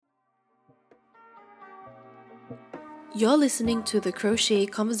You're listening to the Crochet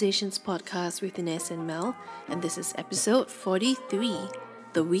Conversations podcast with Ines and Mel, and this is episode 43,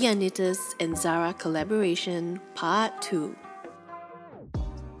 the We Are Knitters and ZARA collaboration, part 2.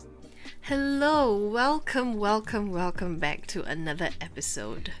 Hello, welcome back to another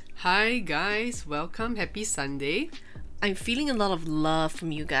episode. Hi guys, welcome, happy Sunday. I'm feeling a lot of love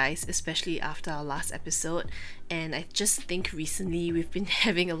from you guys, especially after our last episode, and I just think recently we've been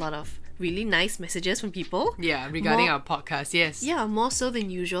having a lot of really nice messages from people. Yeah, regarding our podcast, yes. Yeah, more so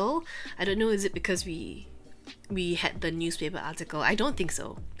than usual. I don't know, is it because we had the newspaper article? I don't think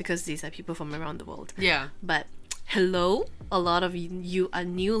so, because these are people from around the world. Yeah. But hello, a lot of you are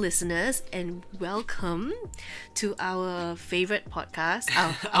new listeners, and welcome to our favorite podcast.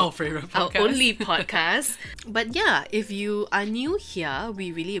 Our favorite podcast. Our only podcast. But yeah, if you are new here,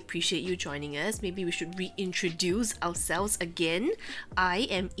 we really appreciate you joining us. Maybe we should reintroduce ourselves again. I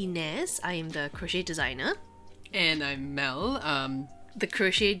am Ines. I am the crochet designer. And I'm Mel, the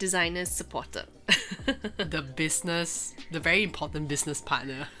crochet designer supporter. the very important business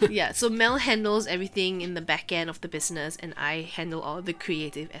partner. Yeah, so Mel handles everything in the back end of the business and I handle all the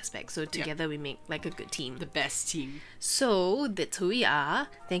creative aspects. So together we make like a good team. The best team. So that's who we are.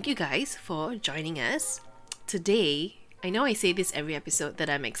 Thank you guys for joining us. Today, I know I say this every episode that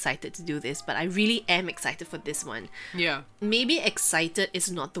I'm excited to do this, but I really am excited for this one. Yeah. Maybe excited is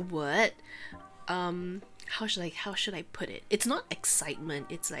not the word. How should I put it? It's not excitement.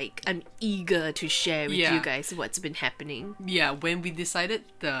 It's like I'm eager to share with you guys what's been happening. Yeah, when we decided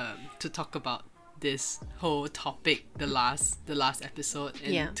to talk about this whole topic the last episode,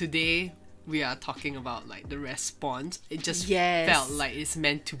 and today we are talking about like the response. It just felt like it's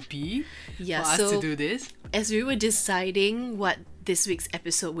meant to be for us to do this. As we were deciding what this week's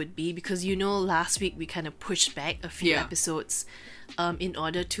episode would be, because last week we kind of pushed back a few episodes in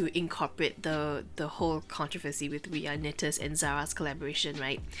order to incorporate the whole controversy with We Are Knitters and ZARA's collaboration,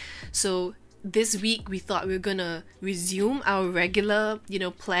 right? So this week we thought we were gonna resume our regular,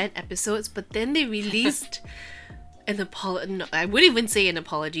 planned episodes, but then they released an apology. No, I wouldn't even say an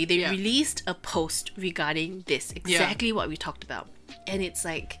apology. They released a post regarding this, exactly what we talked about. And it's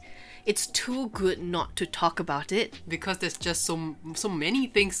like, it's too good not to talk about it. Because there's just so many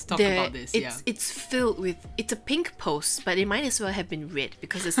things to talk about this. It's filled with, it's a pink post, but it might as well have been red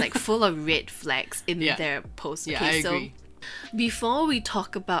because it's like full of red flags in their post. Yeah, I agree. So before we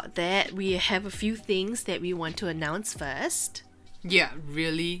talk about that, we have a few things that we want to announce first. Yeah,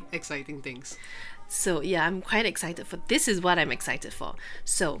 really exciting things. So yeah, I'm quite excited for this. Is what I'm excited for.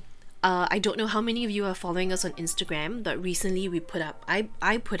 So I don't know how many of you are following us on Instagram, but recently we put up,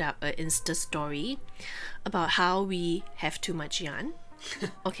 I put up an Insta story about how we have too much yarn.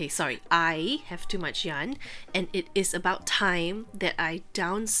 Okay, sorry, I have too much yarn, and it is about time that I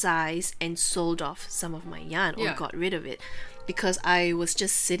downsized and sold off some of my yarn or got rid of it, because I was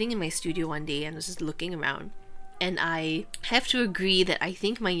just sitting in my studio one day and was just looking around. And I have to agree that I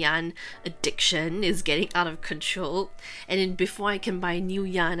think my yarn addiction is getting out of control. And then before I can buy new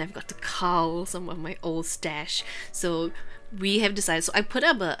yarn, I've got to cull some of my old stash. So we have decided. So I put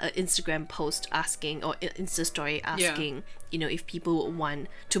up an Instagram post asking, or Insta story asking, if people would want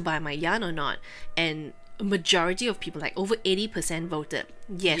to buy my yarn or not. And a majority of people, like over 80%, voted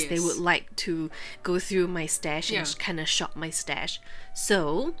yes, they would like to go through my stash and kind of shop my stash.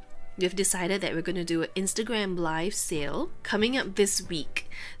 So we've decided that we're going to do an Instagram live sale coming up this week.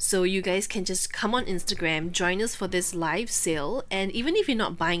 So you guys can just come on Instagram, join us for this live sale, and even if you're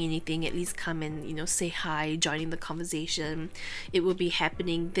not buying anything, at least come and, say hi, join in the conversation. It will be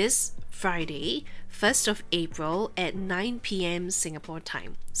happening this Friday, 1st of April at 9 p.m. Singapore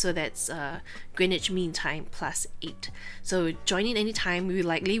time. So that's Greenwich Mean Time plus 8. So join in anytime. We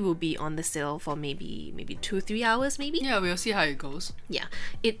likely will be on the sale for maybe 2-3 hours maybe. Yeah, we'll see how it goes. Yeah,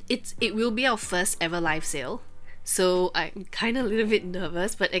 it will be our first ever live sale. So I'm kind of a little bit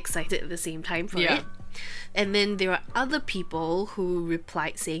nervous but excited at the same time for it. And then there are other people who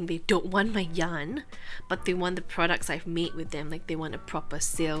replied saying they don't want my yarn, but they want the products I've made with them. Like they want a proper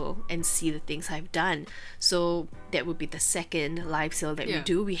sale and see the things I've done. So that would be the second live sale that we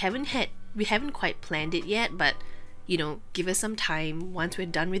do. We haven't quite planned it yet, but give us some time. Once we're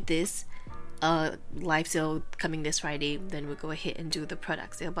done with this live sale coming this Friday, then we'll go ahead and do the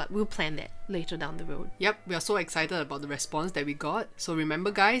product sale, but we'll plan that later down the road. Yep, we are so excited about the response that we got. So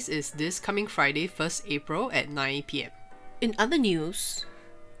remember guys, it's this coming Friday, 1st April at 9 p.m. In other news,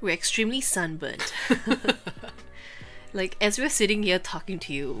 we're extremely sunburned. Like as we're sitting here talking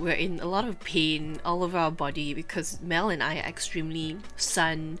to you, we're in a lot of pain all over our body because Mel and I are extremely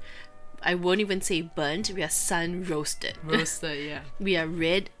I won't even say burnt, we are sun roasted. Roasted, yeah. We are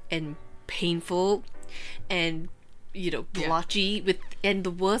red and painful and blotchy and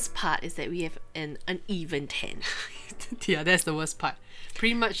the worst part is that we have an uneven tan. Yeah, that's the worst part.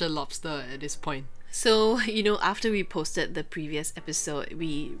 Pretty much a lobster at this point. So, after we posted the previous episode,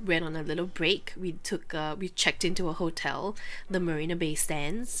 we went on a little break. We checked into a hotel, the Marina Bay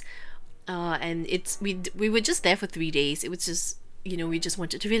Sands, and we were just there for 3 days. It was just, we just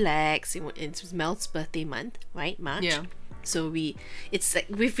wanted to relax. It was Mel's birthday month, right? March. Yeah. So it's like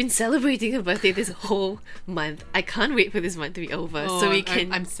we've been celebrating her birthday this whole month. I can't wait for this month to be over, so we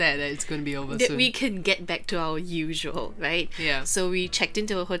can. I'm sad that it's going to be over soon. We can get back to our usual, right? Yeah. So we checked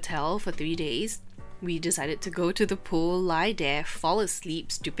into a hotel for 3 days. We decided to go to the pool, lie there, fall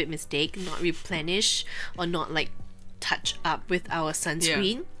asleep. Stupid mistake. Not replenish or not like touch up with our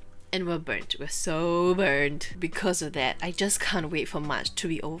sunscreen. Yeah. And we're burnt. We're so burnt because of that. I just can't wait for March to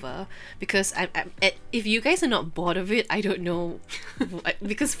be over. Because if you guys are not bored of it, I don't know.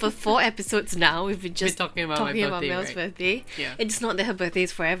 Because for 4 episodes now, we've been just talking about Mel's birthday. Yeah. It's not that her birthday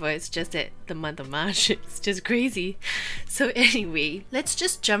is forever. It's just that the month of March. It's just crazy. So anyway, let's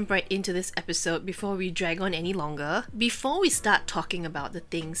just jump right into this episode before we drag on any longer. Before we start talking about the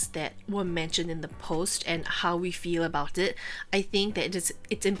things that were mentioned in the post and how we feel about it, I think that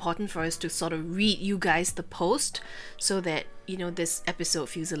it's important for us to sort of read you guys the post so that this episode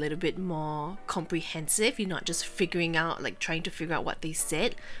feels a little bit more comprehensive. You're not just trying to figure out what they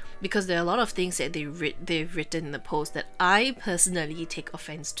said, because there are a lot of things that they've written in the post that I personally take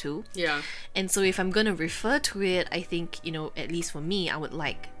offense to. Yeah. And so if I'm going to refer to it, I think at least for me, I would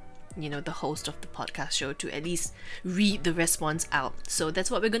like the host of the podcast show to at least read the response out. So that's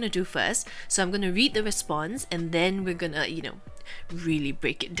what we're going to do first. So I'm going to read the response and then we're going to, really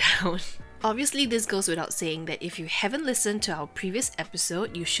break it down. Obviously, this goes without saying that if you haven't listened to our previous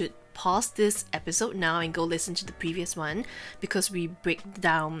episode, you should pause this episode now and go listen to the previous one, because we break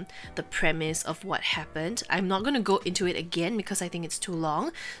down the premise of what happened. I'm not going to go into it again because I think it's too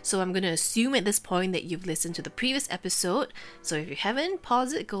long, so I'm going to assume at this point that you've listened to the previous episode. So if you haven't,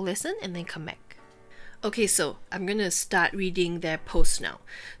 pause it, go listen, and then come back. Okay, so I'm going to start reading their post now.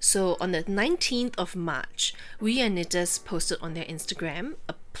 So on the 19th of March, We Are Knitters posted on their Instagram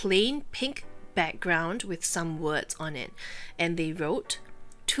a plain pink background with some words on it, and they wrote,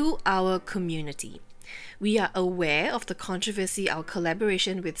 "To our community. We are aware of the controversy our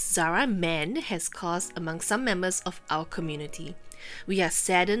collaboration with ZARA Men has caused among some members of our community. We are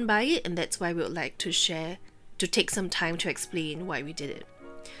saddened by it, and that's why we would like to take some time to explain why we did it.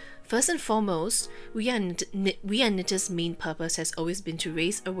 First and foremost, We Are Knitters' main purpose has always been to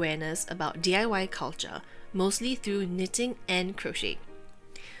raise awareness about DIY culture, mostly through knitting and crochet."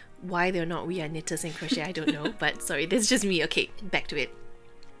 Why they're not We Are Knitters and crochet, I don't know, but sorry, that's just me. Okay, back to it.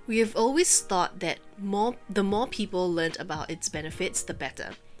 "We have always thought that the more people learned about its benefits, the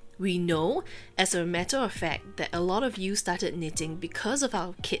better. We know, as a matter of fact, that a lot of you started knitting because of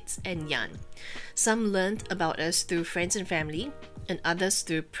our kits and yarn. Some learned about us through friends and family, and others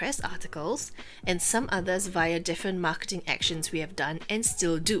through press articles, and some others via different marketing actions we have done and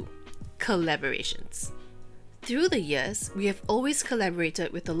still do. Collaborations. Through the years, we have always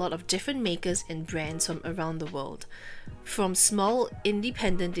collaborated with a lot of different makers and brands from around the world, from small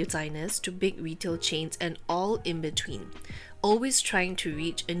independent designers to big retail chains and all in between, always trying to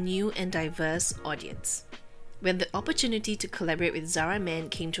reach a new and diverse audience. When the opportunity to collaborate with ZARA Men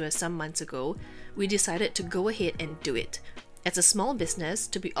came to us some months ago, we decided to go ahead and do it. As a small business,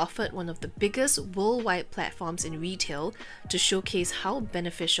 to be offered one of the biggest worldwide platforms in retail to showcase how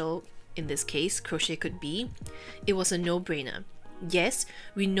beneficial, in this case, crochet could be, it was a no-brainer. Yes,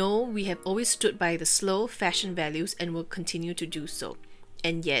 we know we have always stood by the slow fashion values and will continue to do so.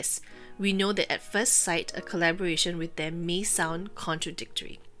 And yes, we know that at first sight, a collaboration with them may sound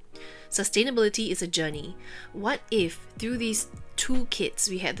contradictory. Sustainability is a journey. What if, through these 2 kits,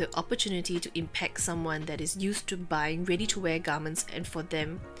 we had the opportunity to impact someone that is used to buying ready-to-wear garments and for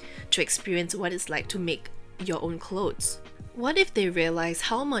them to experience what it's like to make your own clothes? What if they realize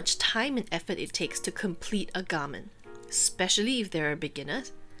how much time and effort it takes to complete a garment, especially if they're a beginner?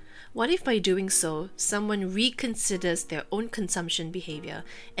 What if by doing so, someone reconsiders their own consumption behavior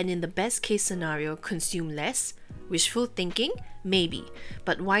and in the best case scenario consume less? Wishful thinking? Maybe,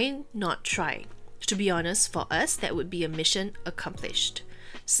 but why not try? To be honest, for us, that would be a mission accomplished.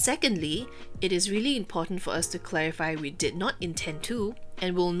 Secondly, it is really important for us to clarify we did not intend to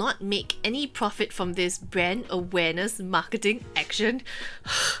and will not make any profit from this brand awareness marketing action.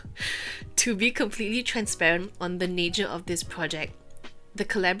 To be completely transparent on the nature of this project, the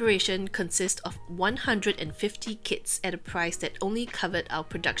collaboration consists of 150 kits at a price that only covered our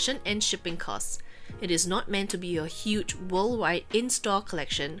production and shipping costs. It is not meant to be a huge worldwide in-store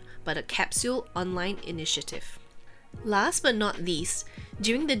collection, but a capsule online initiative. Last but not least,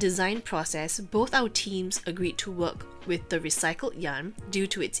 during the design process, both our teams agreed to work with the recycled yarn due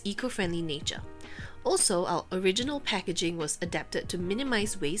to its eco-friendly nature. Also, our original packaging was adapted to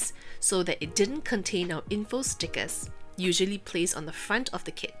minimize waste so that it didn't contain our info stickers, usually placed on the front of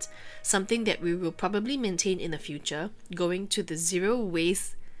the kit, something that we will probably maintain in the future, going to the zero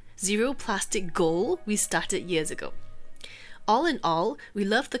waste, zero plastic goal we started years ago. All in all, we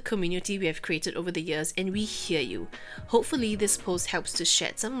love the community we have created over the years and we hear you. Hopefully this post helps to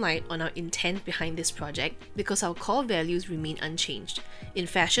shed some light on our intent behind this project because our core values remain unchanged. In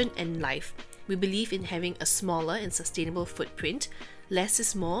fashion and life, we believe in having a smaller and sustainable footprint, less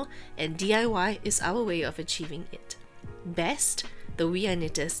is more, and DIY is our way of achieving it. Best, the We Are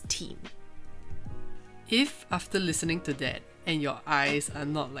Knitters team. If after listening to that and your eyes are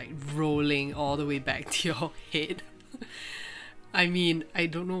not like rolling all the way back to your head, I mean, I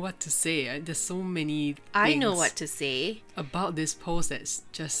don't know what to say. There's so many things I know what to say about this post that's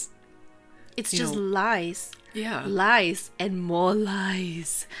just... It's just lies. Yeah. Lies and more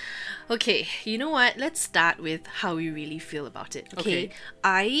lies. Okay, you know what? Let's start with how we really feel about it. Okay.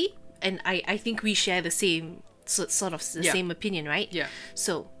 I think we share the same sort of the same opinion, right? Yeah.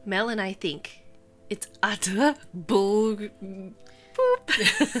 So Mel and I think it's utter bull poop.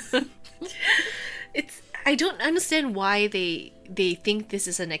 I don't understand why they think this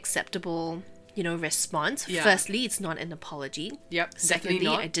is an acceptable, response. Yeah. Firstly, it's not an apology. Yep. Secondly,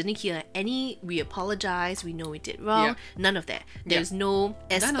 not. I didn't hear any we apologize, we know we did wrong. Yeah. None of that. There's no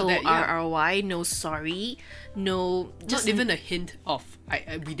SORRY, no sorry, no Not even a hint of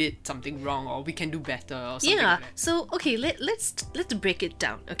we did something wrong or we can do better or something like that. So okay, let's break it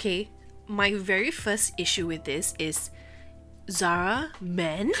down, okay? My very first issue with this is ZARA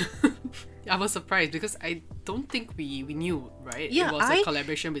men. I was surprised because I don't think we knew, right? Yeah, it was a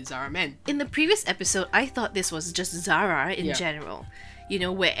collaboration with ZARA men. In the previous episode, I thought this was just ZARA in general.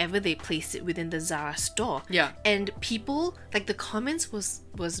 Wherever they placed it within the ZARA store. Yeah. And people, like the comments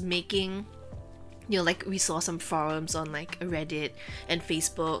was making, like we saw some forums on like Reddit and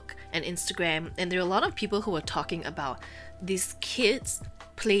Facebook and Instagram, and there are a lot of people who were talking about these kids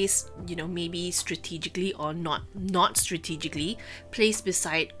placed, maybe strategically or not strategically, placed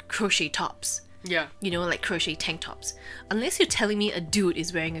beside crochet tops. Yeah. Like crochet tank tops. Unless you're telling me a dude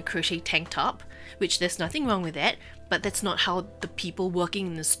is wearing a crochet tank top, which there's nothing wrong with that, but that's not how the people working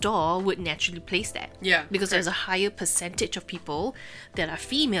in the store would naturally place that. Yeah. Because there's a higher percentage of people that are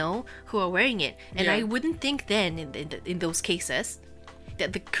female who are wearing it. And I wouldn't think then, in those cases,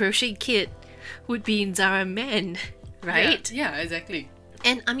 that the crochet kit would be in ZARA men, right? Yeah, exactly.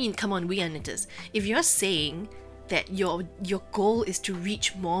 And I mean, come on, We Are Knitters. If you're saying that your goal is to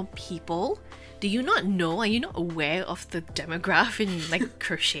reach more people, do you not know? Are you not aware of the demographic in like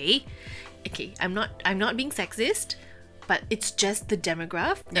crochet? Okay, I'm not being sexist, but it's just the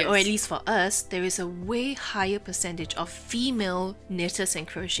demographic, or at least for us, there is a way higher percentage of female knitters and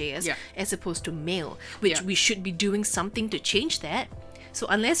crocheters as opposed to male, which we should be doing something to change that. So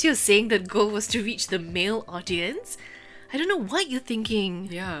unless you're saying the goal was to reach the male audience, I don't know what you're thinking.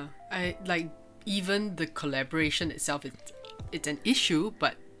 Yeah, I like even the collaboration itself. It's an issue,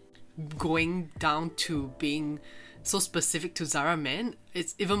 but going down to being so specific to ZARA men,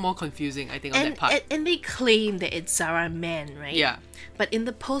 it's even more confusing, I think, on that part. And they claim that it's ZARA men, right? Yeah. But in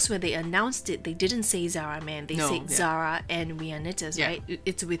the post where they announced it, they didn't say ZARA men. They said ZARA and We Are Knitters, right?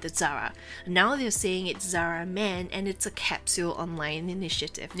 It's with ZARA. Now they're saying it's ZARA men and it's a capsule online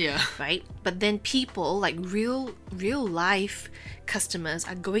initiative. Yeah. Right? But then people, like real life customers,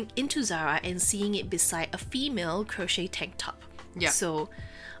 are going into ZARA and seeing it beside a female crochet tank top. Yeah. So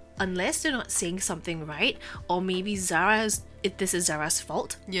unless they're not saying something right, or maybe this is ZARA's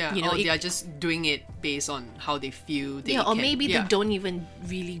fault. Yeah, or they are just doing it based on how they feel. They Maybe they don't even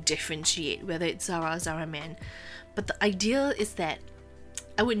really differentiate whether it's ZARA or ZARA men. But the idea is that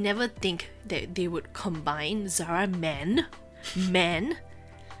I would never think that they would combine ZARA men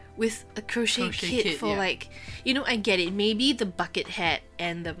with a crochet kit for like, I get it. Maybe the bucket hat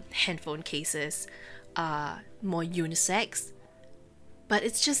and the handphone cases are more unisex. But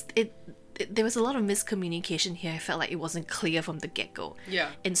it's just, there was a lot of miscommunication here. I felt like it wasn't clear from the get-go. Yeah.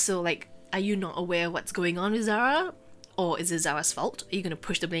 And so, like, are you not aware of what's going on with ZARA? Or is it ZARA's fault? Are you going to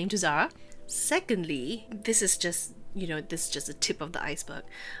push the blame to ZARA? Secondly, this is just a tip of the iceberg.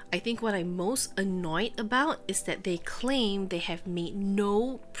 I think what I'm most annoyed about is that they claim they have made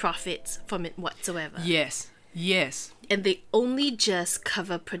no profits from it whatsoever. Yes. And they only just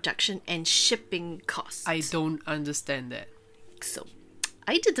cover production and shipping costs. I don't understand that. So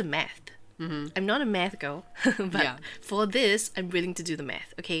I did the math. I'm not a math girl, but for this, I'm willing to do the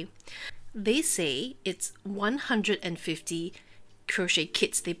math, okay? They say it's 150 crochet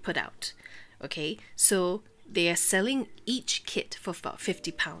kits they put out, okay? So they are selling each kit for about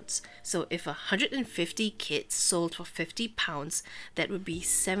 £50. So if 150 kits sold for £50, that would be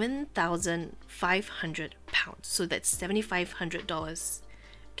 £7,500. So that's $7,500,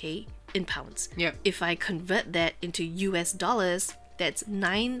 okay, in pounds. Yep. If I convert that into US dollars, that's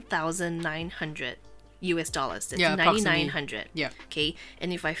 9,900 US dollars. That's 9,900. Yeah. Okay.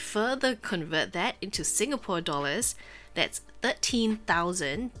 And if I further convert that into Singapore dollars, that's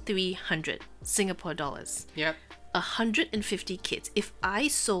 13,300 Singapore dollars. Yep. 150 kits. If I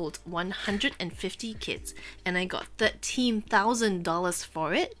sold 150 kits and I got $13,000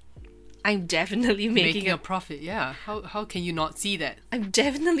 for it, I'm definitely making a profit. Yeah. How can you not see that? I'm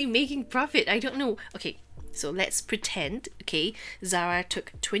definitely making profit. I don't know. Okay, so let's pretend, okay, Zara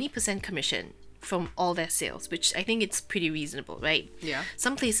took 20% commission from all their sales, which I think it's pretty reasonable, right? Yeah.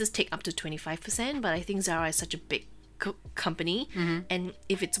 Some places take up to 25%, but I think Zara is such a big company, and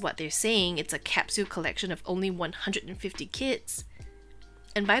if it's what they're saying, it's a capsule collection of only 150 kits.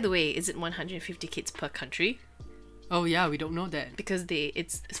 And by the way, is it 150 kits per country? Oh yeah, we don't know that. Because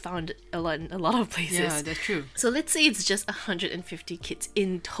it's found in a lot of places. Yeah, that's true. So let's say it's just 150 kits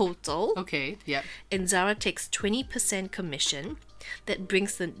in total. Okay, yeah. And Zara takes 20% commission. That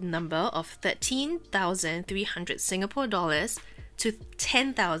brings the number of 13,300 Singapore dollars to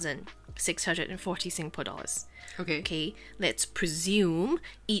 10,640 Singapore dollars. Okay, let's presume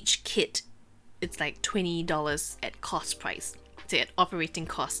each kit, it's like $20 at cost price. So at operating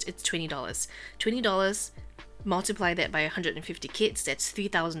cost, it's $20. $20, multiply that by 150 kits, that's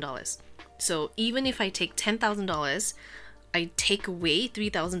 $3,000. So even if I take $10,000, I take away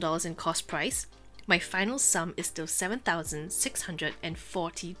 $3,000 in cost price, my final sum is still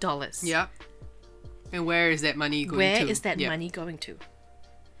 $7,640. Yeah. And where is that money going to? Where is that money going to?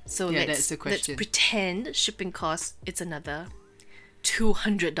 So that's the question. Let's pretend shipping costs, it's another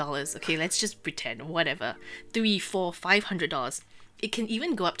 $200. Okay, let's just pretend, whatever. $300, $400, $500. It can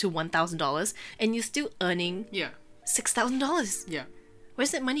even go up to $1,000 and you're still earning $6,000. Yeah.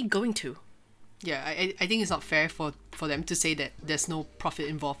 Where's that money going to? Yeah, I think it's not fair for them to say that there's no profit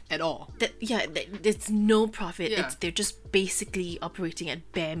involved at all. There's no profit. Yeah. They're just basically operating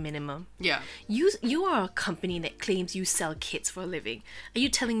at bare minimum. Yeah. You are a company that claims you sell kits for a living. Are you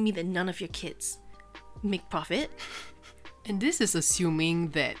telling me that none of your kits make profit? And this is assuming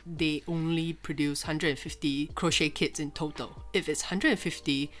that they only produce 150 crochet kits in total. If it's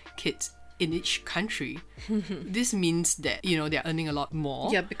 150 kits in each country, this means that, they're earning a lot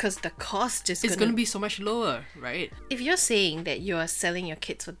more. Yeah, because the cost is going to be so much lower, right? If you're saying that you're selling your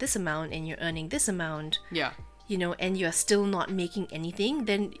kits for this amount and you're earning this amount, and you're still not making anything,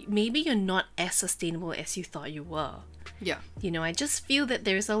 then maybe you're not as sustainable as you thought you were. Yeah. I just feel that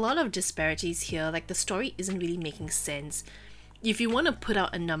there's a lot of disparities here. Like, the story isn't really making sense. If you want to put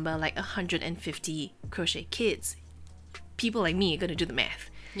out a number like 150 crochet kits, people like me are going to do the math.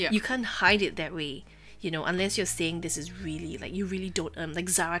 Yeah. You can't hide it that way, unless you're saying this is really, like, you really don't earn. Like,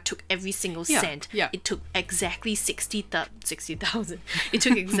 Zara took every single cent. Yeah. It took exactly 60,000. It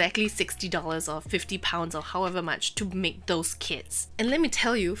took exactly $60 or £50 or however much to make those kits. And let me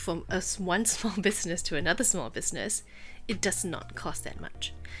tell you, from one small business to another small business, it does not cost that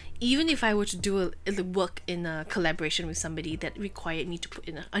much. Even if I were to do a work in a collaboration with somebody that required me to put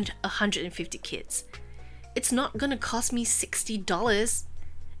in 150 kits, it's not going to cost me $60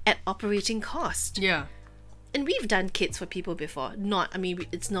 at operating cost. Yeah. And we've done kits for people before.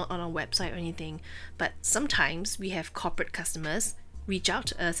 It's not on our website or anything, but sometimes we have corporate customers reach out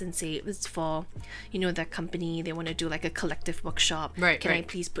to us and say it's for, their company, they want to do like a collective workshop. Right. Can I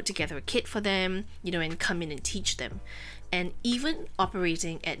please put together a kit for them, and come in and teach them? And even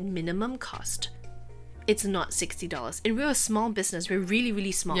operating at minimum cost, it's not $60. And we're a small business. We're really,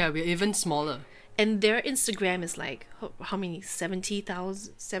 really small. Yeah, we're even smaller. And their Instagram is like, how many?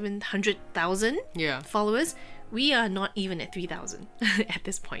 700,000 followers. We are not even at 3,000 at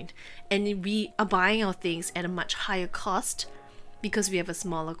this point. And we are buying our things at a much higher cost because we have a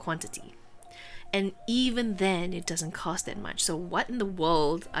smaller quantity. And even then, it doesn't cost that much. So what in the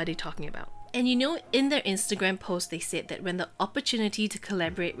world are they talking about? And in their Instagram post, they said that when the opportunity to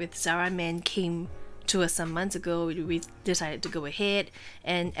collaborate with Zara Man came to us some months ago, we decided to go ahead,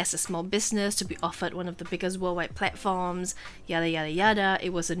 and as a small business to be offered one of the biggest worldwide platforms, yada yada yada,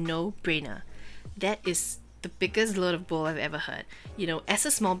 it was a no-brainer. That is the biggest load of bull I've ever heard. As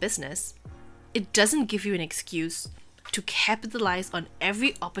a small business, it doesn't give you an excuse to capitalize on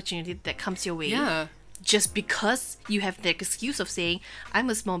every opportunity that comes your way. Yeah. just because you have the excuse of saying, I'm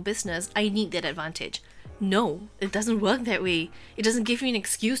a small business, I need that advantage. No, it doesn't work that way. It doesn't give you an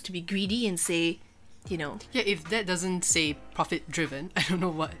excuse to be greedy and say, Yeah, if that doesn't say profit driven, I don't know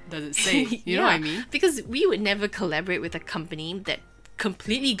what does it say. You know what I mean? Because we would never collaborate with a company that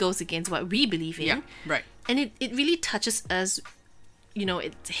completely goes against what we believe in. Yeah, right. And it really touches us,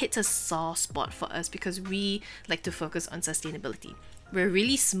 it hits a sore spot for us because we like to focus on sustainability. We're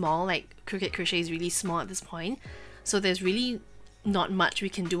really small, like Cricket Crochet is really small at this point. So there's really not much we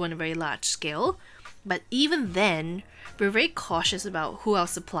can do on a very large scale. But even then, we're very cautious about who our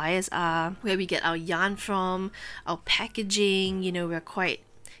suppliers are, where we get our yarn from, our packaging. We're quite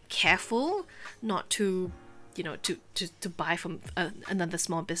careful not to, to buy from another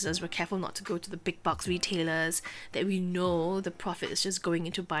small business. We're careful not to go to the big box retailers that we know the profit is just going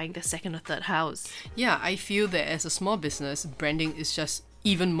into buying their second or third house. Yeah, I feel that as a small business, branding is just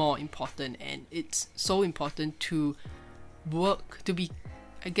even more important, and it's so important to be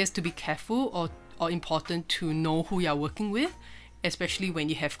careful or important to know who you're working with, especially when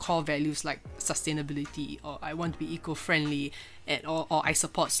you have core values like sustainability, or I want to be eco-friendly, or I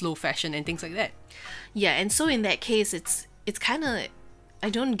support slow fashion and things like that. Yeah, and so in that case, it's kind of, I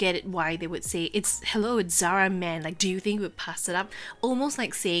don't get it why they would say, it's ZARA man, like, do you think we would pass it up? Almost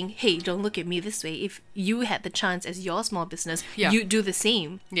like saying, hey, don't look at me this way. If you had the chance as your small business, you'd do the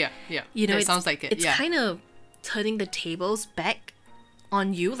same. Yeah. It sounds like it. It's kind of turning the tables back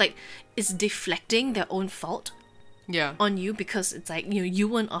on you, like it's deflecting their own fault on you, because it's like, you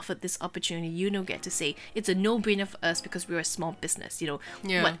weren't offered this opportunity, you don't get to say. It's a no-brainer for us because we're a small business.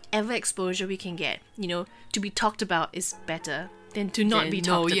 Whatever exposure we can get, to be talked about is better than to not be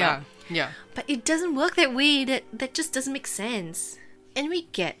talked about. But it doesn't work that way. That just doesn't make sense. And we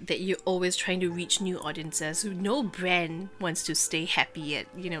get that you're always trying to reach new audiences. No brand wants to stay happy at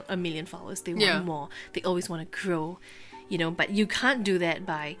 1 million followers. They want more. They always want to grow. But you can't do that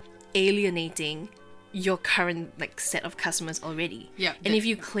by alienating your current set of customers already. And if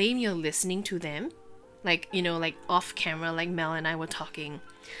you claim you're listening to them, like off camera, like Mel and I were talking,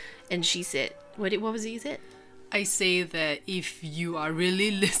 and she said, what was it you said? I say that if you are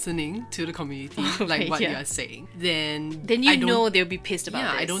really listening to the community, like what you are saying, then know they'll be pissed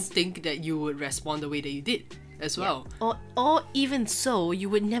about this. I don't think that you would respond the way that you did as well. Or even so, you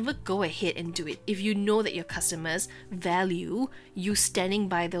would never go ahead and do it if you know that your customers value you standing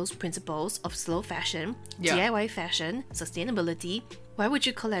by those principles of slow fashion, DIY fashion, sustainability. Why would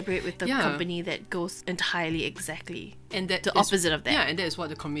you collaborate with a company that goes entirely exactly the opposite of that? Yeah, and that is what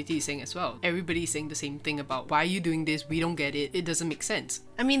the community is saying as well. Everybody is saying the same thing about, why are you doing this? We don't get it. It doesn't make sense.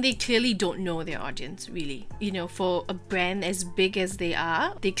 I mean, they clearly don't know their audience, really. For a brand as big as they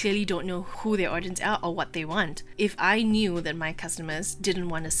are, they clearly don't know who their audience are or what they want. If I knew that my customers didn't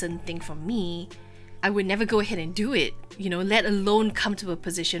want a certain thing from me, I would never go ahead and do it, let alone come to a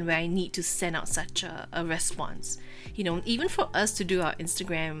position where I need to send out such a response. Even for us to do our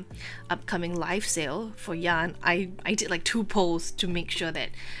Instagram upcoming live sale for yarn, I did 2 polls to make sure that,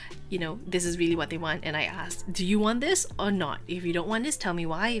 this is really what they want. And I asked, do you want this or not? If you don't want this, tell me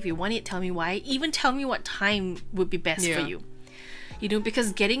why. If you want it, tell me why. Even tell me what time would be best for you.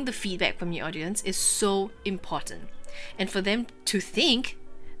 Because getting the feedback from your audience is so important. And for them to think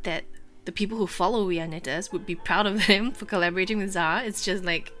that the people who follow We Are Knitters would be proud of them for collaborating with ZARA, it's just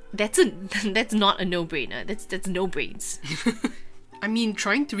like, that's not a no-brainer. That's no brains. I mean,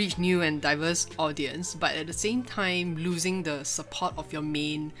 trying to reach new and diverse audience, but at the same time losing the support of your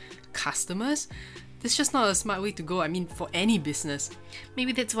main customers, that's just not a smart way to go. I mean, for any business.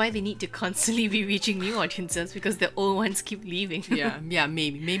 Maybe that's why they need to constantly be reaching new audiences, because the old ones keep leaving.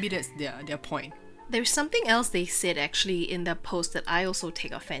 Maybe that's their point. There's something else they said actually in their post that I also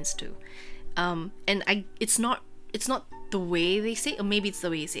take offense to, and it's not the way they say it, or maybe it's the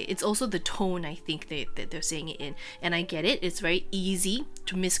way they say it. It's also the tone, I think, that they're saying it in. And I get it. It's very easy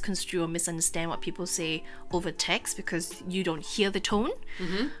to misconstrue or misunderstand what people say over text because you don't hear the tone.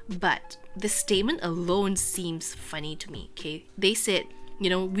 But the statement alone seems funny to me, okay? They said,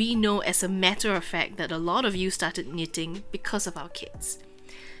 we know as a matter of fact that a lot of you started knitting because of our kids.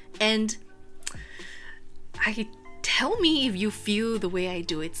 And tell me if you feel the way I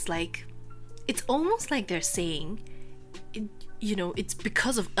do. It's almost like they're saying, it's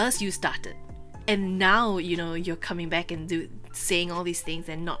because of us you started, and now you're coming back and saying all these things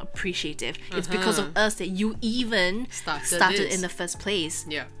and not appreciative. It's because of us that you even started in the first place.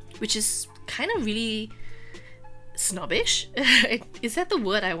 Which is kind of really snobbish. Is that the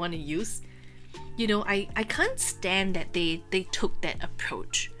word I want to use? I can't stand that they took that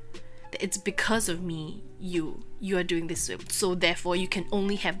approach. that it's because of me you are doing this, so therefore you can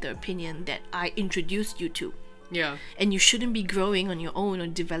only have the opinion that I introduced you to. Yeah. And you shouldn't be growing on your own or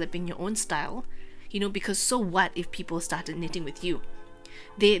developing your own style, because so what if people started knitting with you?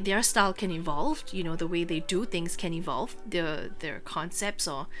 Their style can evolve, the way they do things can evolve, their concepts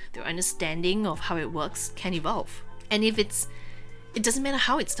or their understanding of how it works can evolve. And if it doesn't matter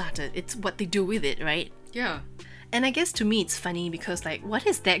how it started, it's what they do with it, right? Yeah. And I guess to me it's funny because, like, what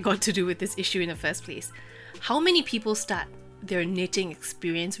has that got to do with this issue in the first place? How many people start their knitting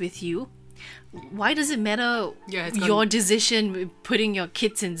experience with you? Why does it matter your decision with putting your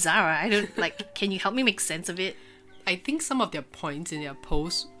kids in ZARA? I don't, like, can you help me make sense of it? I think some of their points in their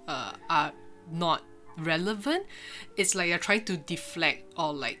posts are not relevant. It's like they're trying to deflect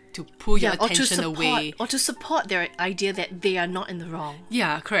or like to pull your attention away. Or to support their idea that they are not in the wrong.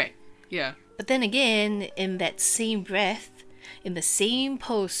 Yeah, correct. Yeah. But then again, in that same breath, in the same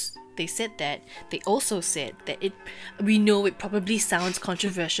post, they said that, they also said that we know it probably sounds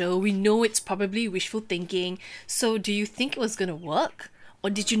controversial, we know it's probably wishful thinking, so do you think it was going to work? Or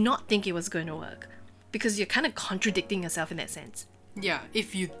did you not think it was going to work? Because you're kind of contradicting yourself in that sense. Yeah,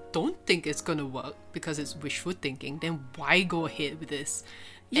 if you don't think it's going to work because it's wishful thinking, then why go ahead with this?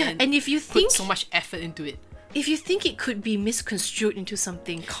 Yeah, and if you think... put so much effort into it. If you think it could be misconstrued into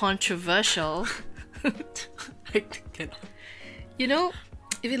something controversial... I cannot.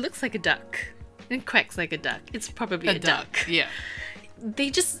 If it looks like a duck and quacks like a duck, it's probably a duck. Yeah. They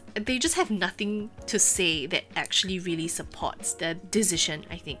just have nothing to say that actually really supports their decision,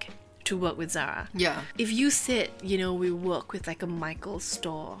 I think, to work with ZARA. Yeah. If you said, we work with like a Michael's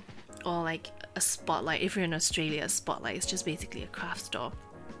store or like a Spotlight, if you're in Australia, Spotlight is just basically a craft store.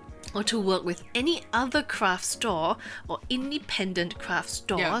 Or to work with any other craft store or independent craft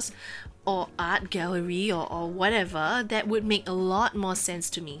stores or art gallery or whatever, that would make a lot more sense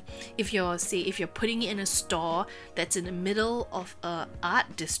to me. If you're putting it in a store that's in the middle of a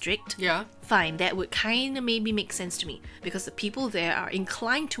art district, fine, that would kind of maybe make sense to me because the people there are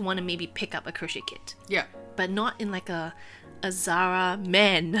inclined to want to maybe pick up a crochet kit. Yeah. But not in like a ZARA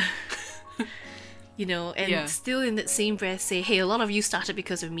man. Still in that same breath say, hey, a lot of you started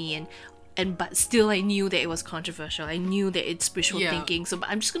because of me, and but still I knew that it was controversial. I knew that it's wishful thinking, so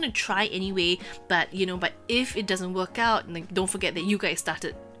I'm just gonna try anyway. But but if it doesn't work out, like, don't forget that you guys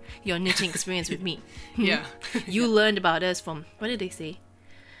started your knitting experience with me. You learned about us from, what did they say?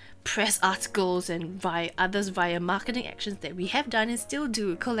 Press articles and via marketing actions that we have done and still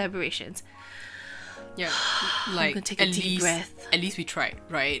do, collaborations. Yeah, like, I'm gonna take a deep breath. At least we tried,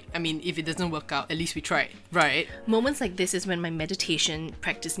 right? I mean, if it doesn't work out, at least we tried, right? Moments like this is when my meditation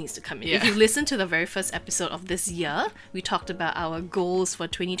practice needs to come in. If you listen to the very first episode of this year, we talked about our goals for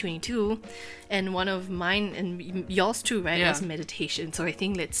 2022, and one of mine and yours too, right? Was meditation. So I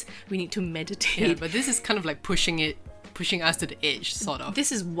think we need to meditate. Yeah, but this is kind of like pushing us to the edge, sort of.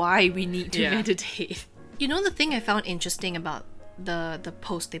 This is why we need to meditate. The thing I found interesting about the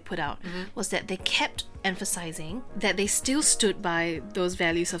post they put out was that they kept emphasizing that they still stood by those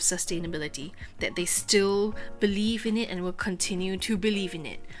values of sustainability, that they still believe in it and will continue to believe in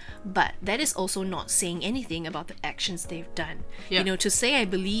it. But that is also not saying anything about the actions they've done. To say I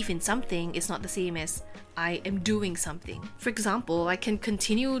believe in something is not the same as I am doing something. For example, I can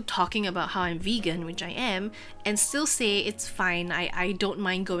continue talking about how I'm vegan, which I am, and still say it's fine, I don't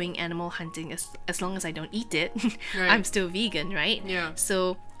mind going animal hunting as long as I don't eat it. Right. I'm still vegan, right? Yeah.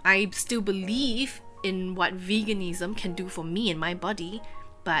 So I still believe in what veganism can do for me and my body,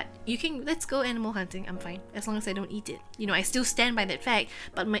 but let's go animal hunting, I'm fine, as long as I don't eat it. I still stand by that fact,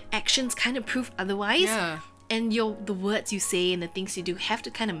 but my actions kind of prove otherwise. Yeah. And the words you say and the things you do have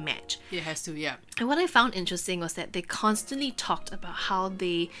to kind of match. It has to, yeah. And what I found interesting was that they constantly talked about how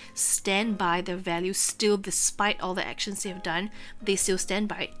they stand by their values still, despite all the actions they've done. They still stand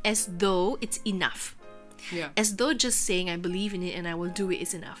by it as though it's enough. Yeah. As though just saying I believe in it and I will do it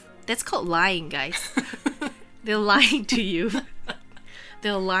is enough. That's called lying, guys. They're lying to you.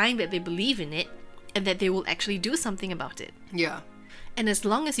 They're lying that they believe in it and that they will actually do something about it. Yeah. And as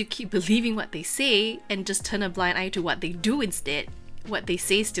long as you keep believing what they say and just turn a blind eye to what they do instead, what they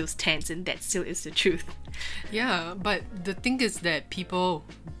say still stands, and that still is the truth. Yeah, but the thing is that people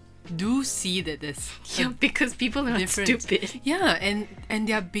do see that there's because people are not stupid. Yeah, and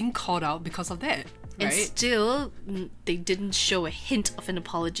they are being called out because of that. Right? And still, they didn't show a hint of an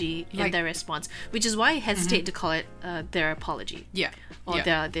apology in their response, which is why I hesitate to call it their apology. Yeah. Or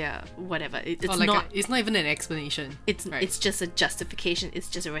their whatever. It's or like not. It's not even an explanation. It's just a justification. It's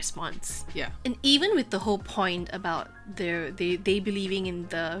just a response. Yeah. And even with the whole point about they believing in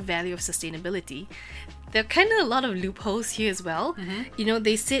the value of sustainability, there are kind of a lot of loopholes here as well. You know,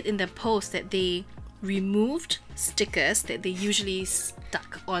 they said in their post that they removed stickers that they usually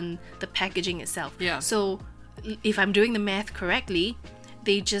stuck on the packaging itself. Yeah. So if I'm doing the math correctly,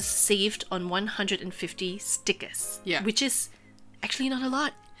 they just saved on 150 stickers. Yeah. Which is actually not a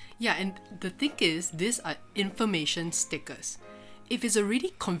lot. Yeah, and the thing is, these are information stickers. If it's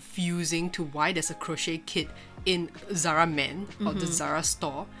already confusing to why there's a crochet kit in Zara Men or the Zara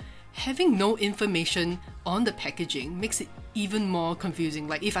store, having no information on the packaging makes it even more confusing.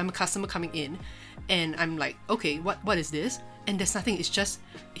 Like if I'm a customer coming in and I'm like, okay, what is this? And there's nothing, it's just,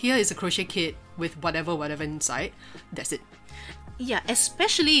 here is a crochet kit with whatever inside. That's it. Yeah,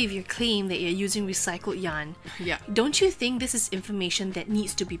 especially if you claim that you're using recycled yarn. Yeah. Don't you think this is information that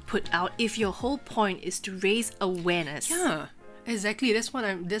needs to be put out if your whole point is to raise awareness? Yeah, exactly. That's what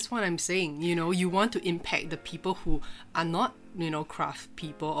I'm saying. You know, you want to impact the people who are not, you know, craft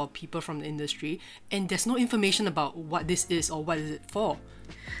people or people from the industry, and there's no information about what this is or what is it for.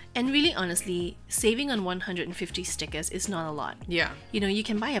 And really honestly, saving on 150 stickers is not a lot. Yeah. You know, you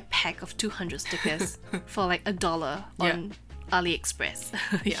can buy a pack of 200 stickers for like $1 on AliExpress.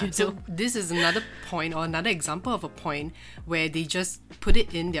 Yeah. You know? So this is another point or another example of a point where they just put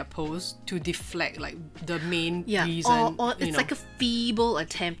it in their post to deflect like the main reason. Or it's like a feeble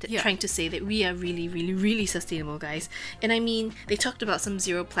attempt at trying to say that we are really, really, really sustainable, guys. And I mean, they talked about some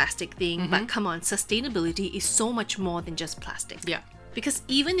zero plastic thing, but come on, sustainability is so much more than just plastic. Yeah. Because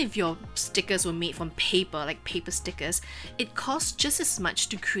even if your stickers were made from paper, like paper stickers, it costs just as much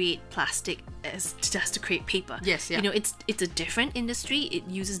to create plastic as it does to create paper. Yes, yeah. You know, it's a different industry. It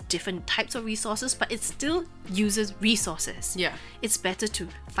uses different types of resources, but it still uses resources. Yeah. It's better to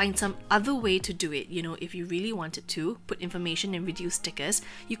find some other way to do it. You know, if you really wanted to put information and reduce stickers,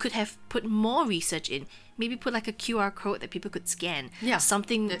 you could have put more research in. Maybe put like a QR code that people could scan. Yeah,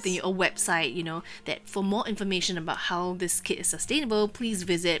 Something, a website, you know, that for more information about how this kit is sustainable, please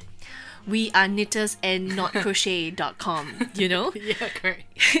visit weareknittersandnotcrochet.com, you know? Yeah, correct.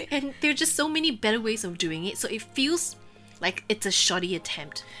 And there are just so many better ways of doing it, so it feels like it's a shoddy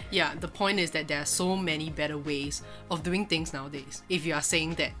attempt. Yeah, the point is that there are so many better ways of doing things nowadays. If you are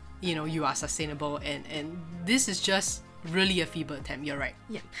saying that, you know, you are sustainable and this is just really a feeble attempt, you're right.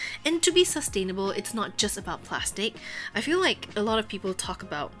 Yeah. And to be sustainable, it's not just about plastic. I feel like a lot of people talk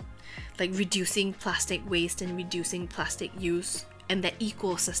about like reducing plastic waste and reducing plastic use, and that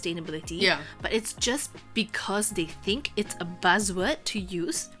equals sustainability. Yeah. But it's just because they think it's a buzzword to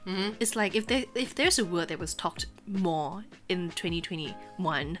use. It's like if there's a word that was talked more in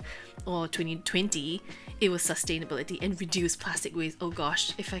 2021 or 2020, it was sustainability and reduce plastic waste. Oh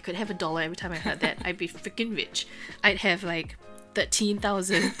gosh, if I could have $1 every time I heard that, I'd be freaking rich. I'd have like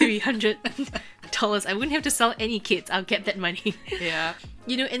 $13,300. I wouldn't have to sell any kits. I'll get that money. Yeah.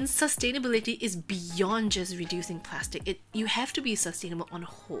 You know, and sustainability is beyond just reducing plastic. You have to be sustainable on a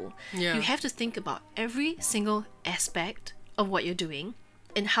whole. Yeah. You have to think about every single aspect of what you're doing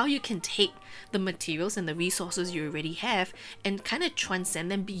and how you can take the materials and the resources you already have and kind of transcend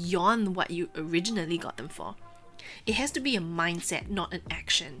them beyond what you originally got them for. It has to be a mindset, not an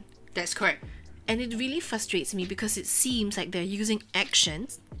action. That's correct. And it really frustrates me because it seems like they're using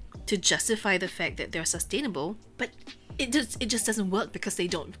actions to justify the fact that they're sustainable, but it just doesn't work because they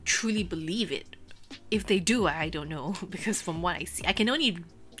don't truly believe it. If they do, I don't know, because from what I see, I can only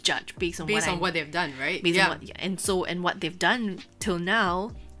judge based on what they've done, right? And what they've done till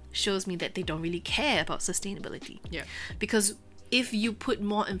now shows me that they don't really care about sustainability. Yeah. Because if you put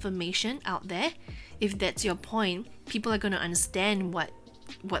more information out there, if that's your point, people are going to understand what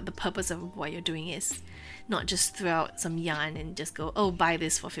the purpose of what you're doing is, not just throw out some yarn and just go, oh, buy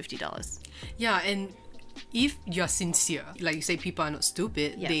this for $50. Yeah, and if you're sincere, like you say, people are not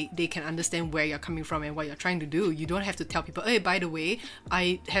stupid, they can understand where you're coming from and what you're trying to do. You don't have to tell people, hey, by the way,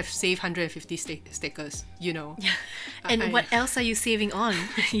 I have saved 150 stickers, you know. Yeah. And what else are you saving on,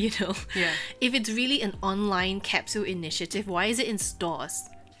 you know? Yeah. If it's really an online capsule initiative, why is it in stores?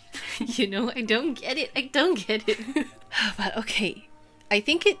 You know, I don't get it. But okay, I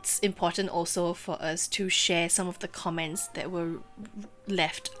think it's important also for us to share some of the comments that were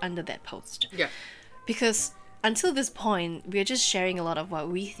left under that post. Yeah. Because until this point, we're just sharing a lot of what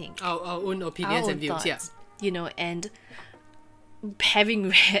we think. Our own opinions and views, thoughts, yeah. You know, and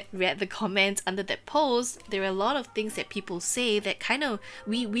having read the comments under that post, there are a lot of things that people say that kind of,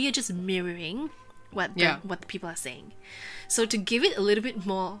 we are just mirroring what the people are saying. So to give it a little bit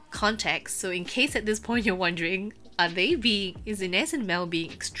more context, so in case at this point you're wondering, is Ines and Mel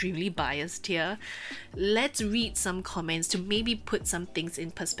being extremely biased here? Let's read some comments to maybe put some things in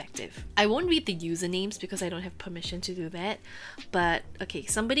perspective. I won't read the usernames because I don't have permission to do that. But okay,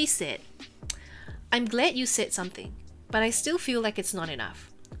 somebody said, I'm glad you said something, but I still feel like it's not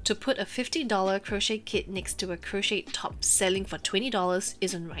enough. To put a $50 crochet kit next to a crochet top selling for $20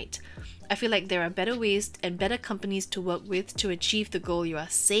 isn't right. I feel like there are better ways and better companies to work with to achieve the goal you are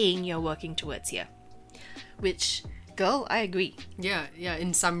saying you're working towards here. Which, girl, I agree. Yeah,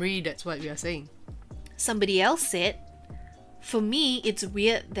 in summary, that's what we are saying. Somebody else said, for me, it's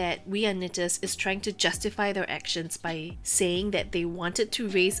weird that We Are Knitters is trying to justify their actions by saying that they wanted to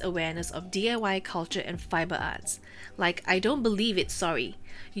raise awareness of DIY culture and fiber arts. Like, I don't believe it, sorry.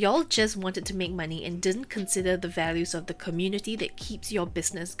 Y'all just wanted to make money and didn't consider the values of the community that keeps your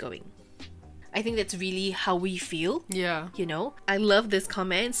business going. I think that's really how we feel. Yeah. You know? I love this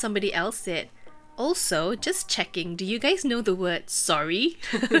comment. Somebody else said, also, just checking, do you guys know the word sorry?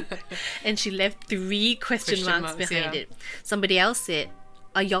 And she left 3 question marks behind it. Somebody else said,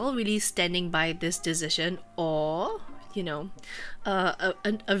 are y'all really standing by this decision? Or, you know,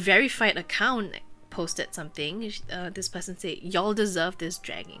 a verified account posted something. This person said, y'all deserve this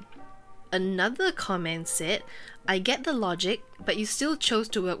dragging. Another comment said, I get the logic, but you still chose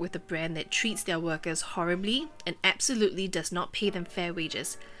to work with a brand that treats their workers horribly and absolutely does not pay them fair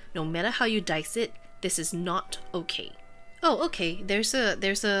wages. No matter how you dice it, this is not okay. Oh, okay. There's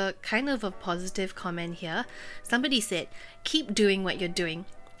a kind of a positive comment here. Somebody said, keep doing what you're doing.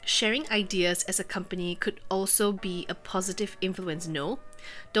 Sharing ideas as a company could also be a positive influence, no?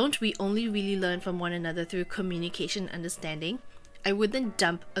 Don't we only really learn from one another through communication and understanding? I wouldn't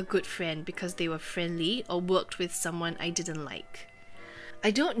dump a good friend because they were friendly or worked with someone I didn't like. I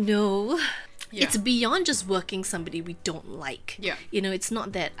don't know. Yeah. It's beyond just working somebody we don't like. Yeah. You know, it's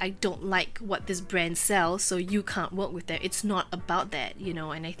not that I don't like what this brand sells, so you can't work with them. It's not about that, you know,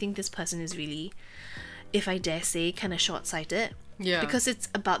 and I think this person is really, if I dare say, kind of short-sighted. Yeah. Because it's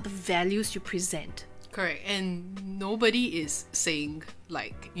about the values you present. Correct. And nobody is saying,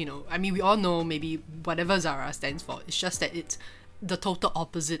 like, you know, I mean, we all know maybe whatever ZARA stands for. It's just that it's the total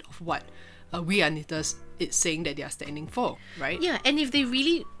opposite of what We Are Knitters is saying that they are standing for, right? Yeah, and if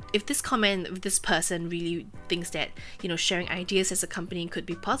this person really thinks that, you know, sharing ideas as a company could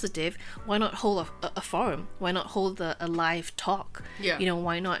be positive, why not hold a forum? Why not hold a live talk? Yeah. You know,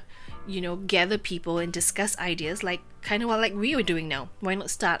 why not, you know, gather people and discuss ideas like kind of like we are doing now? Why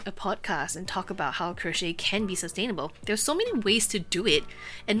not start a podcast and talk about how crochet can be sustainable? There's so many ways to do it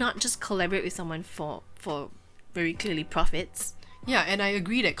and not just collaborate with someone for very clearly profits. Yeah, and I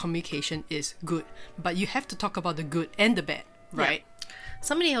agree that communication is good, but you have to talk about the good and the bad, right? Yeah.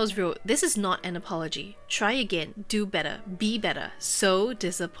 Somebody else wrote, this is not an apology. Try again, do better, be better. So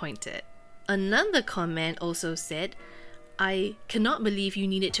disappointed. Another comment also said, I cannot believe you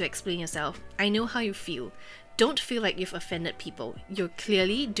needed to explain yourself. I know how you feel. Don't feel like you've offended people. You're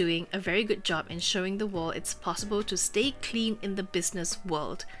clearly doing a very good job in showing the world it's possible to stay clean in the business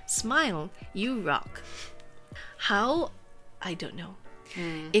world. Smile, you rock. How? I don't know.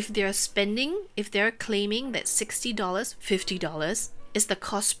 If they're claiming that $60, $50 is the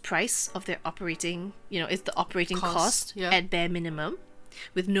cost price of their operating, you know, is the operating cost yeah. at bare minimum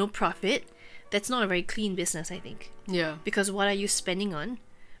with no profit, that's not a very clean business, I think. Yeah. Because what are you spending on?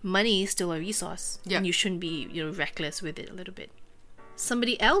 Money is still a resource. Yeah. And you shouldn't be, you know, reckless with it a little bit.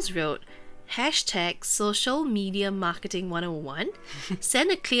 Somebody else wrote, #social media marketing 101.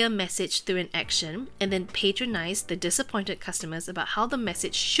 Send a clear message through an action and then patronize the disappointed customers about how the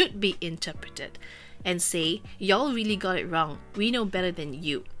message should be interpreted and say, y'all really got it wrong. We know better than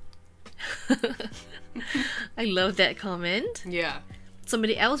you. I love that comment. Yeah.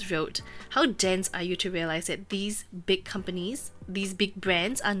 Somebody else wrote, how dense are you to realize that these big companies, these big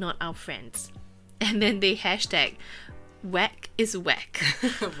brands are not our friends? And then they hashtag whack is whack.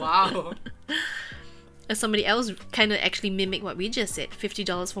 Wow. Somebody else kind of actually mimicked what we just said.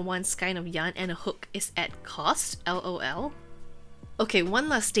 $50 for one skein of yarn and a hook is at cost. LOL. Okay, one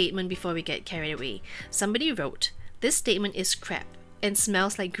last statement before we get carried away. Somebody wrote, this statement is crap and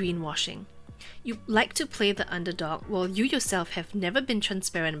smells like greenwashing. You like to play the underdog while you yourself have never been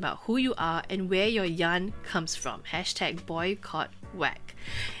transparent about who you are and where your yarn comes from. Hashtag boycott whack.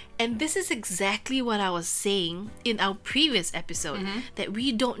 And this is exactly what I was saying in our previous episode, that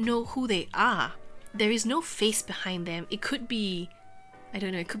we don't know who they are. There is no face behind them. It could be, I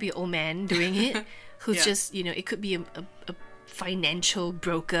don't know, it could be an old man doing it, who's just, you know, it could be a financial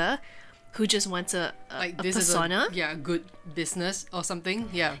broker who just wants a persona. Good business or something.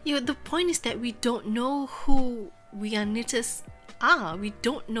 Yeah. You know, the point is that we don't know who We Are Knitters are. We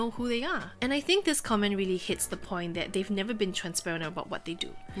don't know who they are. And I think this comment really hits the point that they've never been transparent about what they do.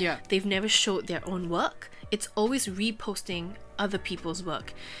 Yeah. They've never showed their own work. It's always reposting other people's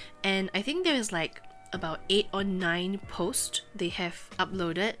work. And I think there's like about 8 or 9 posts they have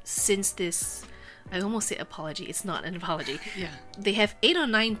uploaded since this I almost said apology. It's not an apology. Yeah. They have 8 or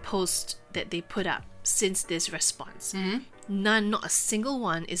 9 posts that they put up since this response. Not a single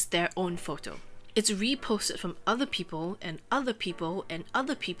one is their own photo. It's reposted from other people and other people and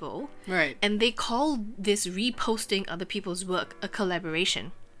other people. Right. And they call this reposting other people's work a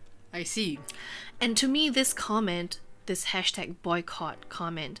collaboration. I see. And to me, this comment, this hashtag boycott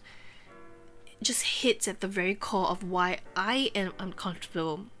comment, just hits at the very core of why I am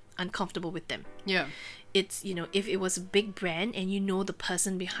uncomfortable with them. Yeah. It's, if it was a big brand and you know the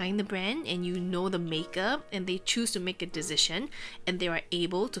person behind the brand and you know the maker and they choose to make a decision and they are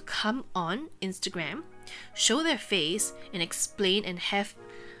able to come on Instagram, show their face and explain and have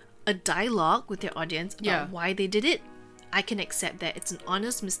a dialogue with their audience about why they did it, I can accept that it's an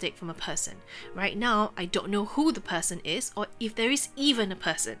honest mistake from a person. Right now, I don't know who the person is or if there is even a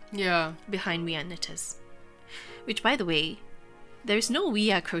person behind We Are Knitters. Which, by the way, there's no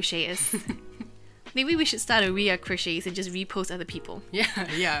We Are Crocheters. Maybe we should start a We Are Crocheters and just repost other people.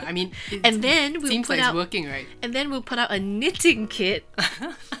 Yeah. I mean, and then we'll seems like it's working, right? And then we'll put out a knitting kit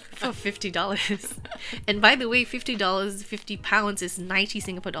for $50. And by the way, $50, £50 is 90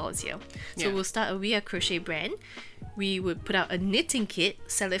 Singapore dollars here. So we'll start a We Are Crochet brand. We would put out a knitting kit,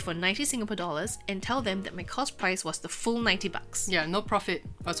 sell it for 90 Singapore dollars, and tell them that my cost price was the full $90. Yeah, no profit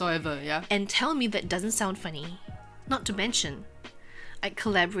whatsoever, yeah. And tell me that doesn't sound funny. Not to mention, I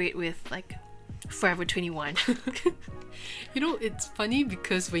collaborate with Forever 21. It's funny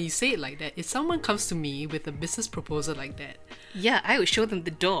because when you say it like that, if someone comes to me with a business proposal like that, I would show them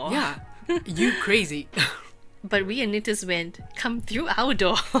the door. Yeah, you crazy. But We Are Knitters went, come through our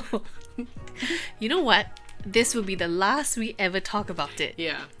door. You know what? This will be the last we ever talk about it.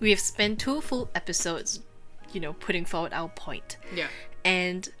 Yeah. We have spent 2 full episodes, putting forward our point. Yeah.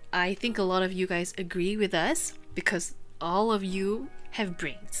 And I think a lot of you guys agree with us because all of you have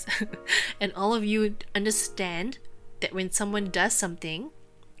brains. And all of you understand that when someone does something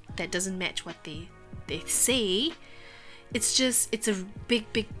that doesn't match what they say, it's a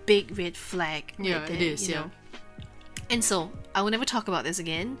big red flag. Yeah, there, it is, you know? And so, I will never talk about this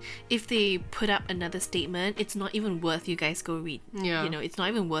again. If they put up another statement, it's not even worth you guys go read. Yeah. It's not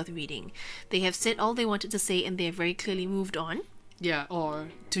even worth reading. They have said all they wanted to say and they have very clearly moved on. Yeah, or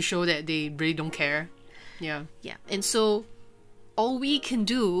to show that they really don't care. Yeah. Yeah. And so, all we can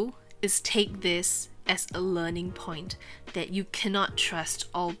do is take this as a learning point that you cannot trust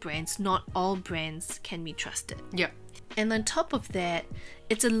all brands. Not all brands can be trusted. Yeah. And on top of that,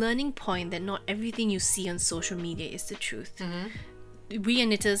 it's a learning point that not everything you see on social media is the truth. We Are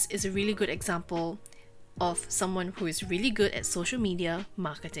Knitters is a really good example of someone who is really good at social media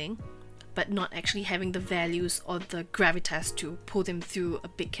marketing, but not actually having the values or the gravitas to pull them through a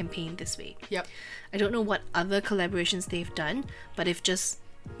big campaign this way. Yep. I don't know what other collaborations they've done, but if just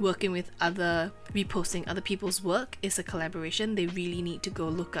working with reposting other people's work is a collaboration, they really need to go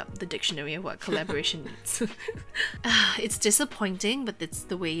look up the dictionary of what collaboration means. It's disappointing, but that's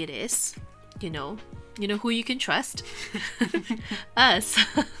the way it is. You know who you can trust? Us.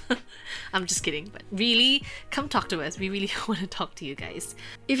 I'm just kidding, but really, come talk to us. We really want to talk to you guys.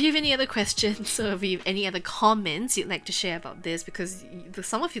 If you have any other questions or if you have any other comments you'd like to share about this, because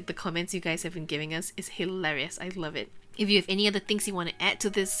some of the comments you guys have been giving us is hilarious. I love it. If you have any other things you want to add to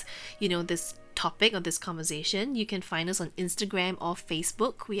this, this topic or this conversation, you can find us on Instagram or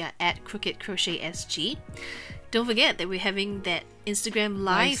Facebook. We are at Crooked Crochet SG. Don't forget that we're having that Instagram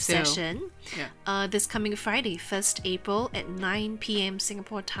live session this coming Friday, 1st April at 9 p.m.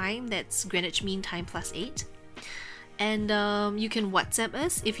 Singapore time. That's Greenwich Mean Time +8. And you can WhatsApp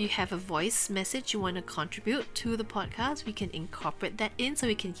us if you have a voice message you want to contribute to the podcast. We can incorporate that in so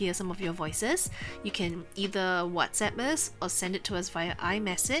we can hear some of your voices. You can either WhatsApp us or send it to us via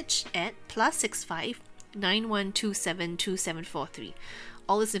iMessage at +65 9127 2743.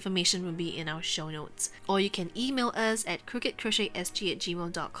 All this information will be in our show notes. Or you can email us at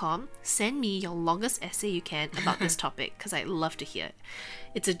crookedcrochetsg@gmail.com. Send me your longest essay you can about this topic because I'd love to hear it.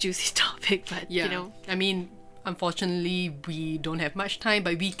 It's a juicy topic, but I mean, unfortunately, we don't have much time,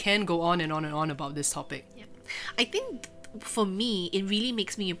 but we can go on and on and on about this topic. Yeah. I think for me, it really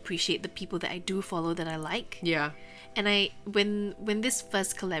makes me appreciate the people that I do follow that I like. Yeah. And when this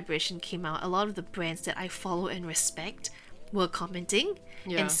first collaboration came out, a lot of the brands that I follow and respect were commenting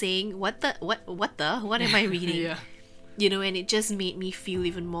and saying, what am I reading? And it just made me feel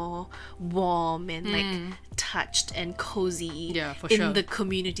even more warm and touched and cozy in the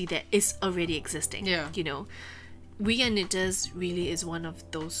community that is already existing. We Are Knitters really is one of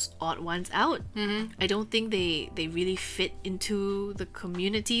those odd ones out. I don't think they really fit into the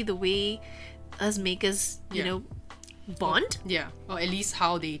community the way us makers bond. Or at least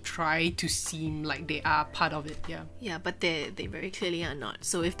how they try to seem like they are part of it. Yeah, but they very clearly are not.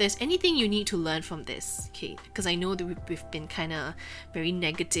 So if there's anything you need to learn from this, Kate, because I know that we've been kind of very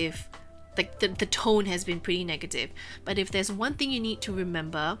negative, like the tone has been pretty negative, but if there's one thing you need to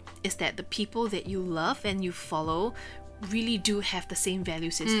remember, is that the people that you love and you follow really do have the same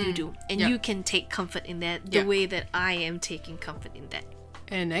values as you do, and you can take comfort in that the way that I am taking comfort in that.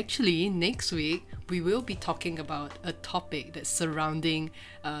 And actually, next week we will be talking about a topic that's surrounding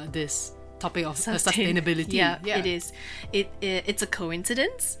this topic of sustainability. Yeah, it is. It's a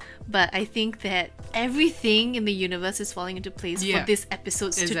coincidence, but I think that everything in the universe is falling into place for this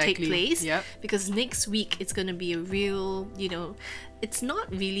episode to take place. Because next week it's going to be a real, it's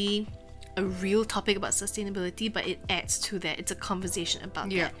not really a real topic about sustainability, but it adds to that. It's a conversation about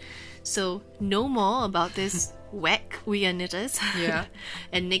that. So know more about this whack We Are Knitters.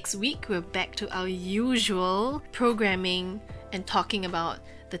 And next week we're back to our usual programming and talking about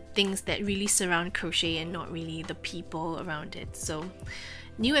the things that really surround crochet and not really the people around it. So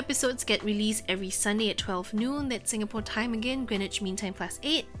new episodes get released every Sunday at 12 noon. That's Singapore time again, Greenwich Mean Time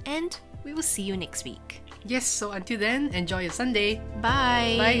 +8, and we will see you next week. Yes, so until then, enjoy your Sunday.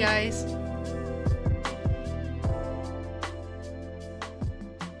 Bye. Bye guys.